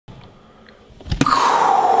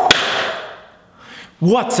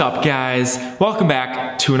What's up, guys? Welcome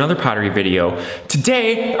back to another pottery video.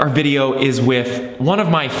 Today, our video is with one of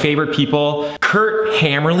my favorite people, Curt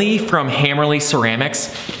Hammerly from Hammerly Ceramics.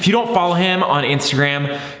 If you don't follow him on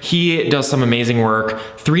Instagram, he does some amazing work.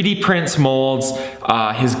 3D prints molds,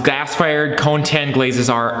 his gas-fired cone 10 glazes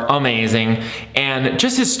are amazing, and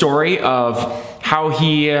just his story of how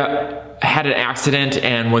he had an accident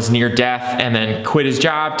and was near death and then quit his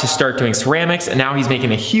job to start doing ceramics, and now he's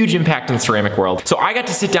making a huge impact in the ceramic world. So I got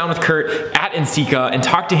to sit down with Curt at NCECA and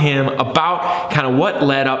talk to him about kind of what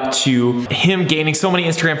led up to him gaining so many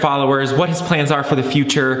Instagram followers, what his plans are for the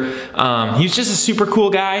future. He's just a super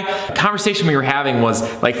cool guy. The conversation we were having was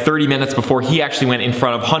like 30 minutes before he actually went in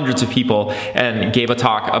front of hundreds of people and gave a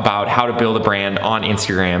talk about how to build a brand on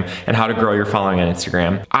Instagram and how to grow your following on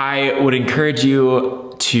Instagram. I would encourage you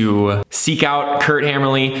to seek out Curt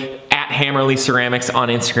Hammerly at Hammerly Ceramics on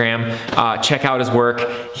Instagram. Check out his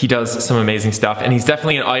work. He does some amazing stuff, and he's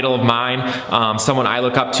definitely an idol of mine, someone I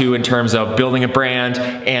look up to in terms of building a brand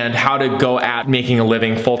and how to go at making a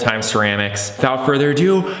living full-time ceramics. Without further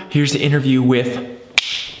ado, here's the interview with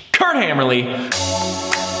Curt Hammerly.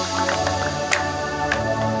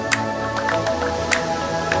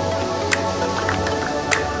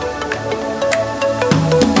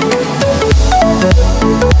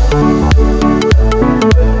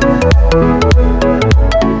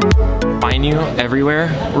 Find you everywhere?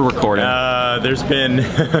 We're recording. There's been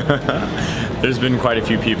there's been quite a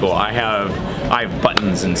few people. I have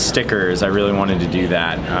buttons and stickers. I really wanted to do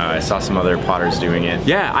that. I saw some other potters doing it.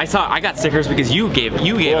 Yeah, I got stickers because you gave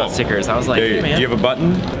out stickers. I was like, hey, man. Do you have a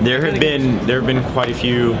button? There have been quite a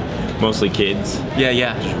few, mostly kids.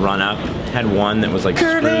 Yeah. Just run up. Had one that was like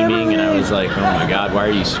screaming, and I was like, oh my god, why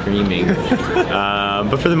are you screaming?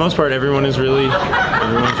 But for the most part, everyone's really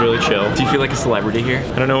chill. Do you feel like a celebrity here?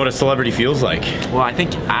 I don't know what a celebrity feels like. Well, I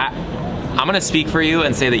think I'm gonna speak for you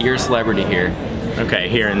and say that you're a celebrity here. Okay,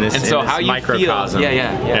 here in this, microcosm.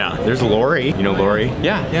 Yeah. There's Lori. You know Lori?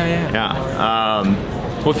 Yeah.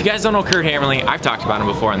 Well, if you guys don't know Curt Hammerly, I've talked about him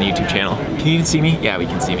before on the YouTube channel. Can you see me? Yeah, we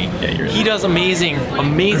can see me. Yeah, he does amazing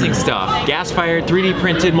stuff. Gas-fired, 3D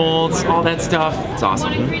printed molds, all that stuff. It's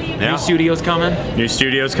awesome. Yeah. New studio's coming. New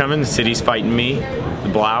studio's coming. The city's fighting me. The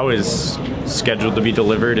Blau is scheduled to be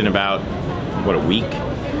delivered in about, what, a week?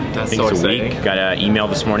 That's so exciting. Got an email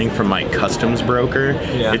this morning from my customs broker.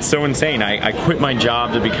 Yeah. It's so insane. I quit my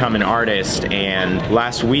job to become an artist, and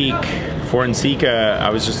last week for NCECA, I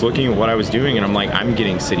was just looking at what I was doing, and I'm like, I'm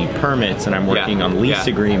getting city permits, and I'm working on lease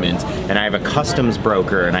agreements, and I have a customs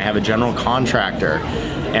broker, and I have a general contractor,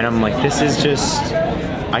 and I'm like, this is just,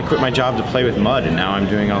 I quit my job to play with mud, and now I'm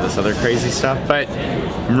doing all this other crazy stuff. But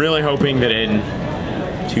I'm really hoping that in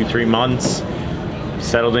 2-3 months,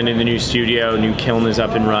 settled into the new studio, new kiln is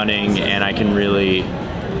up and running, and I can really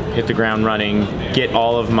hit the ground running, get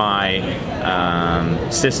all of my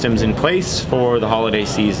systems in place for the holiday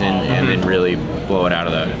season, and then really blow it out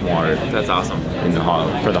of the water. That's awesome.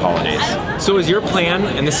 For the holidays. So is your plan,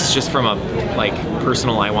 and this is just from a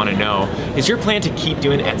personal I want to know, is your plan to keep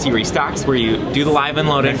doing Etsy restocks where you do the live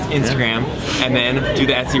unloading Instagram and then do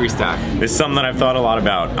the Etsy restock? It's something that I've thought a lot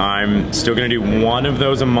about. I'm still going to do one of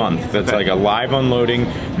those a month. That's like a live unloading.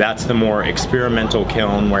 That's the more experimental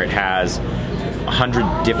kiln where it has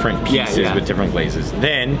 100 different pieces with different glazes.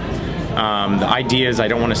 Then the idea is I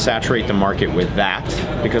don't want to saturate the market with that,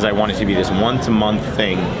 because I want it to be this once a month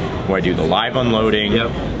thing where I do the live unloading,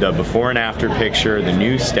 the before and after picture, the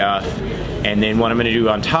new stuff, and then what I'm going to do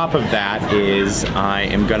on top of that is I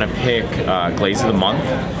am going to pick glaze of the month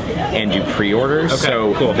and do pre-orders.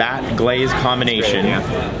 So that glaze combination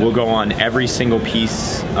will go on every single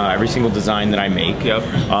piece, every single design that I make.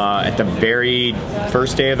 At the very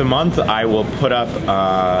first day of the month, I will put up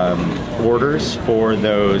orders for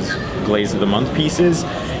those glaze of the month pieces,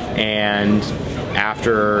 and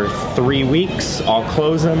after 3 weeks, I'll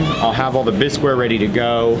close them. I'll have all the bisqueware ready to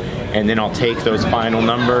go, and then I'll take those final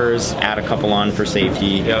numbers, add a couple on for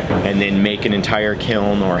safety, and then make an entire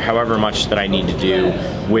kiln or however much that I need to do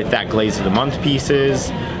with that glaze of the month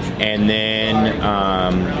pieces. And then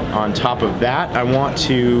on top of that, I want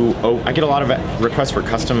to, I get a lot of requests for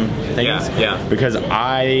custom things because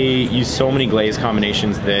I use so many glaze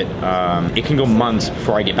combinations that it can go months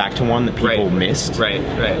before I get back to one that people missed.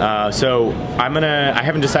 So I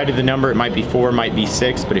haven't decided the number. It might be 4, might be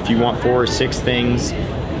 6, but if you want 4 or 6 things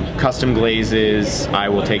custom glazes, I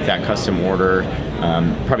will take that custom order.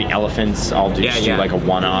 Probably elephants, I'll just do like a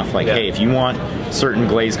one-off, like, hey, if you want certain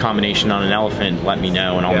glaze combination on an elephant, let me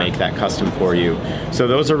know and I'll make that custom for you. So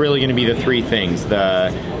those are really gonna be the three things.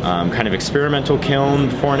 The kind of experimental kiln,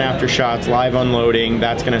 before and after shots, live unloading,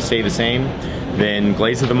 that's gonna stay the same. Then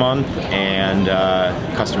glaze of the month and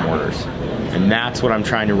custom orders. And that's what I'm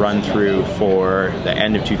trying to run through for the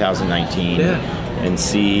end of 2019. And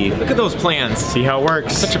see. Look at those plans. See how it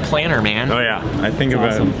works. Such a planner, man. Oh yeah, I think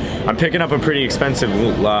about it. I'm picking up a pretty expensive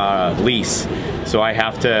lease, so I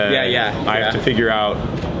have to. I have to figure out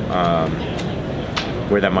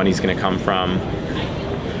where that money's going to come from.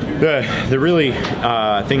 The really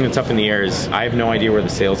thing that's up in the air is I have no idea where the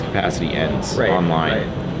sales capacity ends online.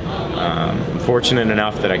 I'm fortunate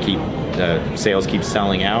enough that the sales keep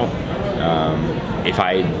selling out. If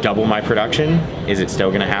I double my production, is it still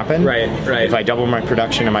going to happen? If I double my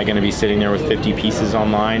production, am I going to be sitting there with 50 pieces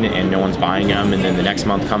online and no one's buying them, and then the next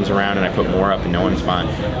month comes around and I put more up and no one's buying?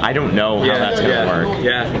 I don't know how that's going to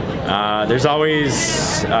work. There's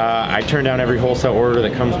always, I turn down every wholesale order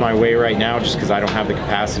that comes my way right now just because I don't have the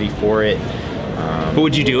capacity for it. But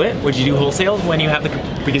would you do it? Would you do wholesale when you have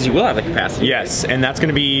because you will have the capacity? Yes, and that's going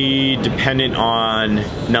to be dependent on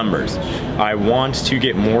numbers. I want to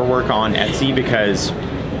get more work on Etsy because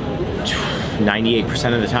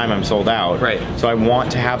 98% of the time I'm sold out. So I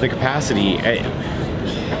want to have the capacity.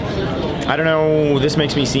 I don't know, this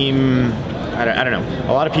makes me seem, I don't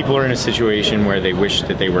know. A lot of people are in a situation where they wish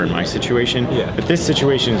that they were in my situation, but this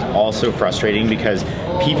situation is also frustrating because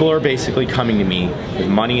people are basically coming to me with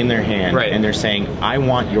money in their hand and they're saying, I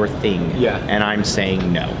want your thing, and I'm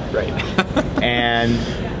saying no. And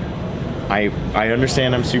I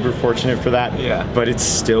understand, I'm super fortunate for that, but it's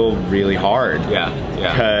still really hard.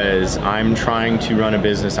 Because I'm trying to run a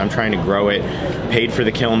business, I'm trying to grow it, paid for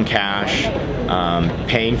the kiln cash,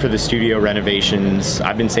 paying for the studio renovations.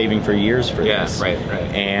 I've been saving for years for this.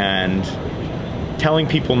 And telling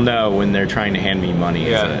people no when they're trying to hand me money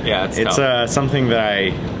it's something that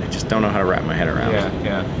I just don't know how to wrap my head around.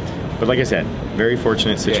 But like I said, very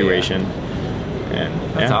fortunate situation.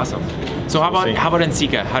 And that's awesome. So how about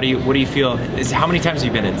NCECA? What do you feel? How many times have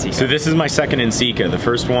you been in NCECA? So this is my second NCECA. The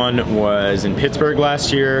first one was in Pittsburgh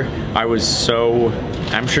last year. I was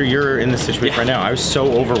I'm sure you're in this situation right now. I was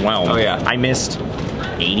so overwhelmed. I missed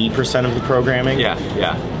 80% of the programming.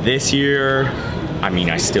 This year, I mean,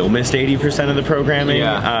 I still missed 80% of the programming.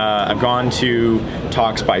 I've gone to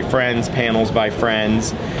talks by friends, panels by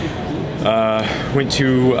friends. Went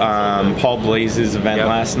to Paul Blaze's event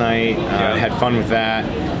last night. Had fun with that.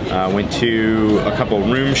 Went to a couple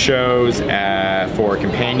room shows for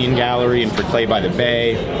Companion Gallery and for Clay by the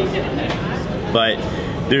Bay. But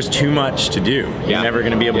there's too much to do. You're never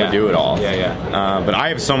going to be able to do it all. But I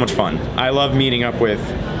have so much fun. I love meeting up with.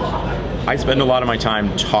 I spend a lot of my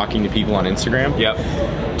time talking to people on Instagram.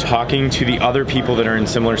 Talking to the other people that are in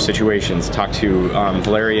similar situations. Talk to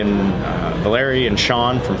Valerie and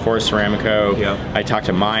Sean from Forest Ceramico. I talked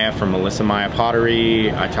to Maya from Melissa Maya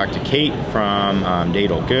Pottery. I talked to Kate from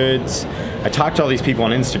Dadle Goods. I talked to all these people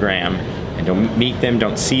on Instagram and don't meet them,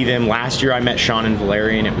 don't see them. Last year I met Sean and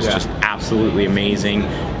Valerie and it was just absolutely amazing.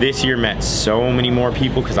 This year met so many more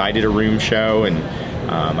people because I did a room show and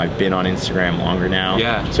I've been on Instagram longer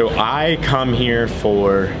now. So I come here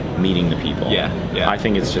for meeting the people. I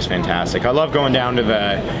think it's just fantastic. I love going down to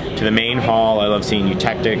the main hall. I love seeing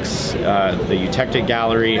Eutectics, the Eutectic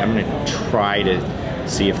Gallery. I'm gonna try to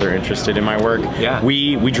see if they're interested in my work.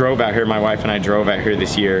 We drove out here, my wife and I drove out here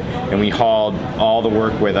this year, and we hauled all the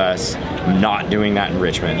work with us. Not doing that in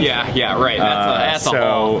Richmond. That's a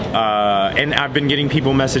haul. And I've been getting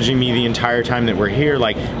people messaging me the entire time that we're here,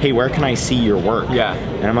 like, hey, where can I see your work?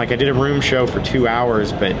 And I'm like, I did a room show for 2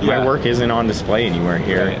 hours, but my work isn't on display anywhere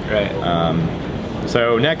here.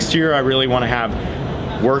 So next year I really want to have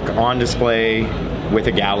work on display with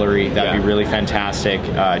a gallery. That'd be really fantastic.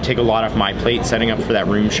 Take a lot off my plate. Setting up for that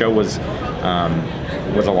room show was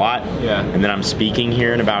a lot. And then I'm speaking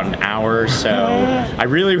here in about an hour, so I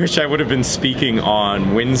really wish I would have been speaking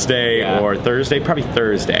on Wednesday or Thursday, probably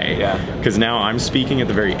Thursday, because now I'm speaking at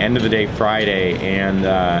the very end of the day, Friday, and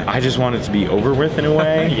I just want it to be over with in a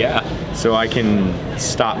way, so I can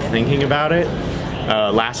stop thinking about it.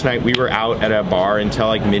 Last night we were out at a bar until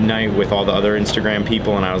like midnight with all the other Instagram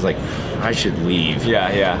people, and I was like, I should leave.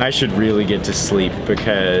 I should really get to sleep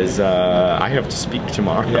because I have to speak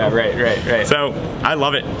tomorrow. So I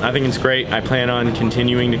love it. I think it's great. I plan on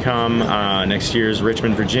continuing to come. Next year's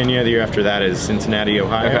Richmond, Virginia. The year after that is Cincinnati,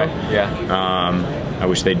 Ohio. I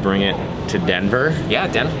wish they'd bring it to Denver.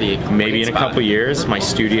 Denver would be a great maybe in a couple years. My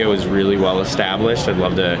studio is really well established. I'd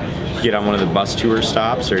love to could get on one of the bus tour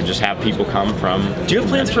stops or just have people come from. Do you have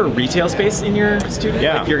plans for a retail space in your studio?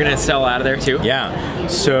 Yeah. Like you're gonna sell out of there too? Yeah.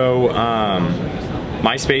 So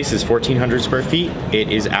my space is 1,400 square feet. It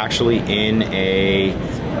is actually in a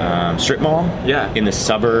strip mall in the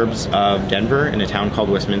suburbs of Denver in a town called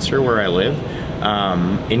Westminster where I live.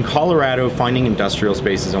 In Colorado, finding industrial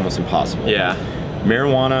space is almost impossible. Yeah.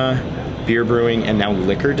 Marijuana, beer brewing, and now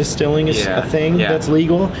liquor distilling is a thing that's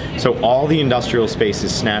legal. So all the industrial space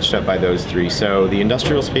is snatched up by those three. So the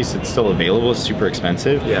industrial space that's still available is super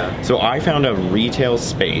expensive. Yeah. So I found a retail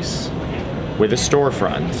space with a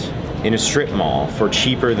storefront in a strip mall for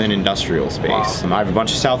cheaper than industrial space. Wow. I have a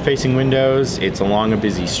bunch of south-facing windows. It's along a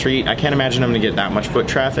busy street. I can't imagine I'm gonna get that much foot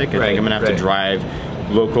traffic. I think I'm gonna have to drive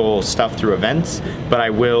local stuff through events, but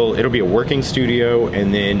it'll be a working studio,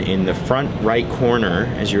 and then in the front right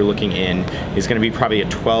corner, as you're looking in, is gonna be probably a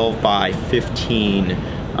 12 by 15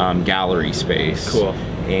 gallery space. Cool.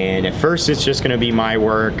 And at first it's just gonna be my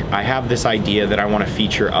work. I have this idea that I wanna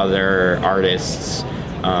feature other artists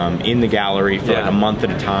in the gallery for like a month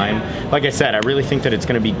at a time. Like I said, I really think that it's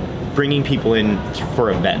gonna be bringing people in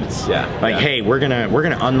for events. Hey, we're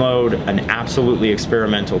gonna unload an absolutely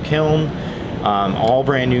experimental kiln, all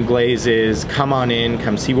brand new glazes. Come on in,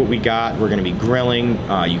 come see what we got. We're gonna be grilling.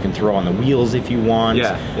 You can throw on the wheels if you want.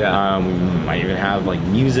 We might even have like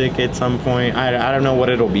music at some point. I don't know what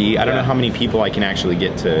it'll be. I don't know how many people I can actually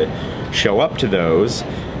get to show up to those.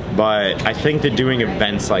 But I think that doing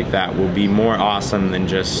events like that will be more awesome than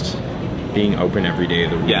just being open every day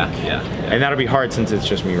of the week. And that'll be hard since it's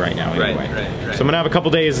just me right now anyway. So I'm gonna have a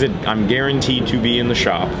couple days that I'm guaranteed to be in the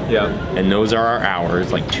shop. And those are our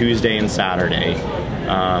hours, like Tuesday and Saturday.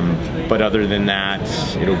 But other than that,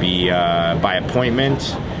 it'll be by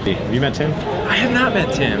appointment. Have you met Tim? I have not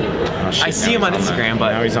met Tim. Oh, shit, I see him on Instagram, but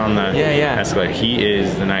now he's on the escalator. He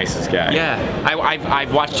is the nicest guy.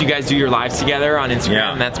 I've watched you guys do your lives together on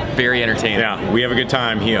Instagram, and that's very entertaining. Yeah, we have a good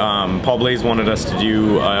time. Paul Blaze wanted us to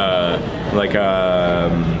do like a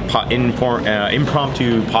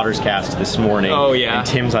impromptu Potter's Cast this morning. Oh yeah. And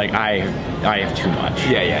Tim's like, I have too much.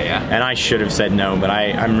 And I should have said no, but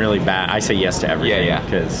I'm really bad. I say yes to everything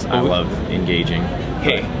because I love engaging.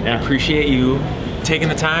 Hey, I appreciate you taking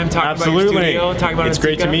the time, talking about your studio, talking about it's NCECA.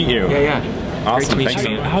 great to meet you. Awesome. Thanks.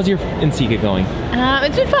 How's your NCECA going?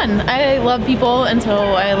 It's been fun. I love people, and so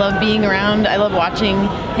I love being around. I love watching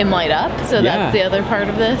him light up, so that's the other part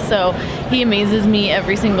of this. So he amazes me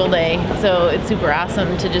every single day, so it's super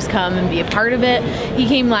awesome to just come and be a part of it. He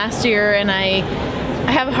came last year, and I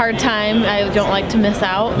have a hard time. I don't like to miss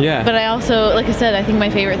out. But I also, like I said, I think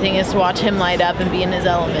my favorite thing is to watch him light up and be in his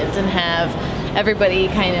element and have everybody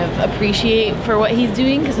kind of appreciate for what he's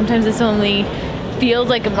doing, because sometimes it's only feels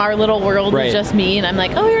like our little world is just me, and I'm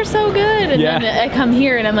like, oh, you're so good, and then I come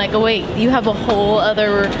here and I'm like, oh wait, you have a whole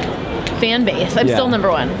other fan base. I'm still number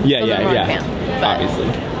one. Fan, but obviously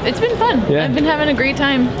it's been fun. I've been having a great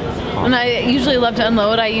time. And I usually love to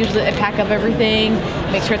unload. I pack up everything,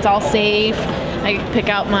 make sure it's all safe. I pick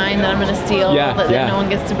out mine that I'm gonna steal that no one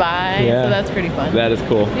gets to buy. So that's pretty fun. That is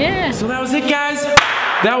cool. So that was it, guys.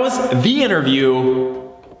 That was the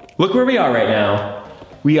interview. Look where we are right now.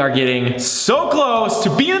 We are getting so close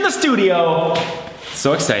to being in the studio.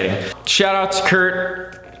 So exciting. Shout out to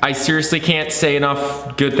Curt. I seriously can't say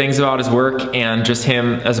enough good things about his work and just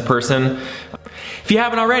him as a person. If you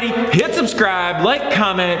haven't already, hit subscribe, like,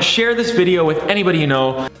 comment, share this video with anybody you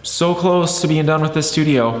know. So close to being done with this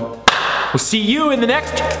studio. We'll see you in the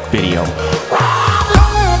next video.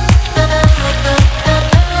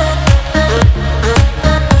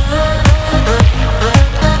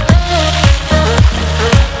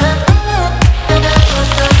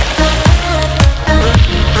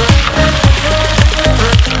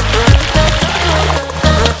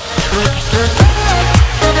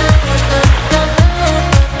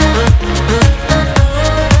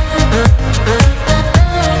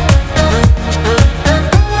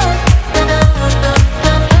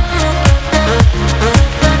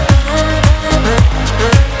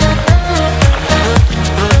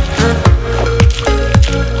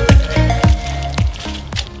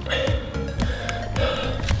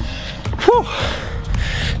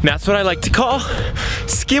 That's what I like to call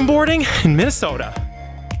skimboarding in Minnesota.